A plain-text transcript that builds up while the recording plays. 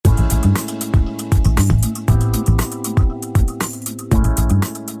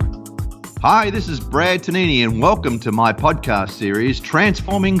Hi, this is Brad Tonini, and welcome to my podcast series,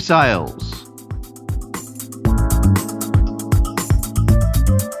 Transforming Sales.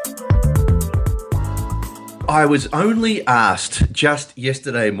 I was only asked just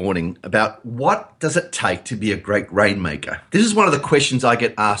yesterday morning about what does it take to be a great rainmaker. This is one of the questions I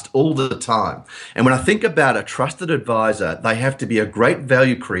get asked all the time. And when I think about a trusted advisor, they have to be a great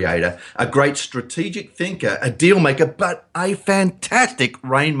value creator, a great strategic thinker, a deal maker, but a fantastic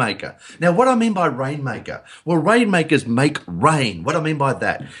rainmaker. Now, what I mean by rainmaker? Well, rainmakers make rain. What I mean by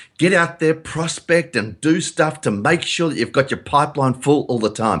that? Get out there, prospect, and do stuff to make sure that you've got your pipeline full all the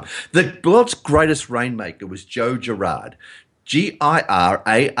time. The world's greatest rainmaker was Joe Girard.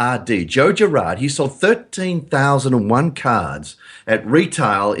 Girard. Joe Girard, he sold 13,001 cards at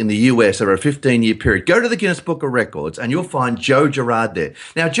retail in the US over a 15-year period. Go to the Guinness Book of Records and you'll find Joe Girard there.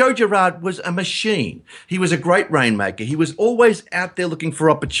 Now, Joe Girard was a machine. He was a great rainmaker. He was always out there looking for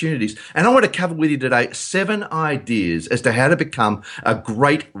opportunities. And I want to cover with you today 7 ideas as to how to become a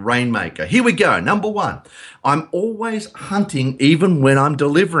great rainmaker. Here we go. Number 1, I'm always hunting even when I'm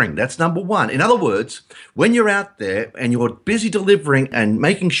delivering. That's number 1. In other words, when you're out there and you're busy delivering and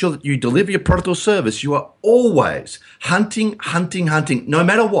making sure that you deliver your product or service, you are always hunting, no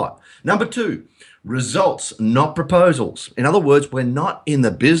matter what. Number 2, results, not proposals. In other words, we're not in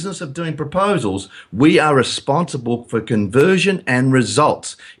the business of doing proposals. We are responsible for conversion and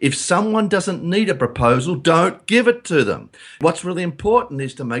results. If someone doesn't need a proposal, don't give it to them. What's really important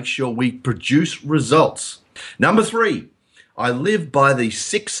is to make sure we produce results. Number 3, I live by the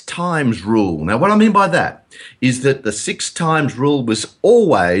 6 times rule. Now, what I mean by that is that the 6 times rule was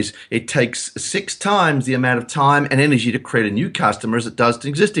always, it takes 6 times the amount of time and energy to create a new customer as it does an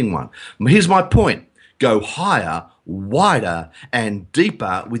existing one. Here's my point. Go higher, wider, and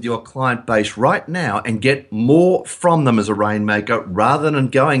deeper with your client base right now and get more from them as a rainmaker rather than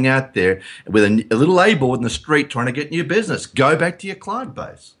going out there with a little A-board in the street trying to get new business. Go back to your client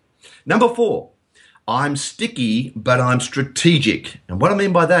base. Number 4. I'm sticky, but I'm strategic. And what I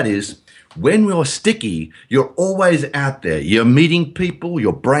mean by that is when you're sticky, you're always out there. You're meeting people,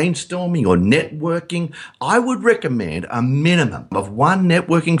 you're brainstorming, you're networking. I would recommend a minimum of 1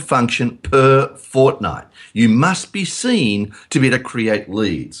 networking function per fortnight. You must be seen to be able to create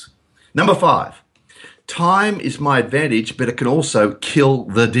leads. Number 5. Time is my advantage, but it can also kill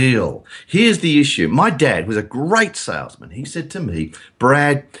the deal. Here's the issue. My dad was a great salesman. He said to me,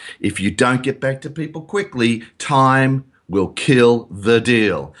 Brad, if you don't get back to people quickly, time will kill the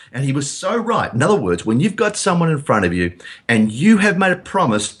deal. And he was so right. In other words, when you've got someone in front of you and you have made a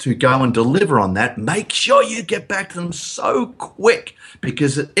promise to go and deliver on that, make sure you get back to them so quick,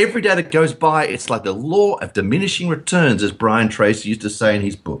 because every day that goes by, it's like the law of diminishing returns, as Brian Tracy used to say in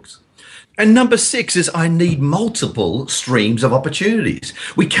his books. And number 6 is I need multiple streams of opportunities.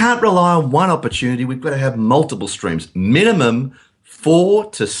 We can't rely on one opportunity. We've got to have multiple streams. Minimum 4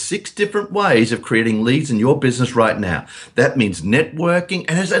 to 6 different ways of creating leads in your business right now. That means networking,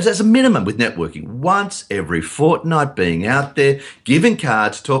 and as a minimum with networking, once every fortnight being out there, giving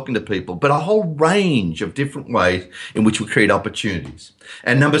cards, talking to people, but a whole range of different ways in which we create opportunities.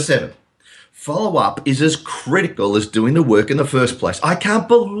 And number 7. Follow-up is as critical as doing the work in the first place. I can't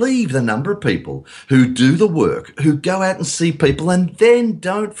believe the number of people who do the work, who go out and see people and then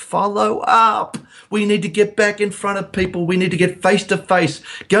don't follow up. We need to get back in front of people. We need to get face-to-face.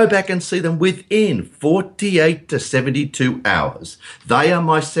 Go back and see them within 48 to 72 hours. They are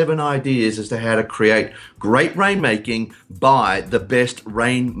my 7 ideas as to how to create great rainmaking by the best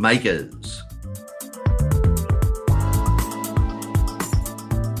rainmakers.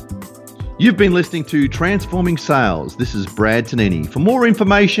 You've been listening to Transforming Sales. This is Brad Tonini. For more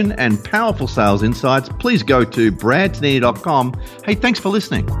information and powerful sales insights, please go to bradtonini.com. Hey, thanks for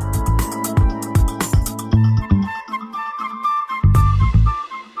listening.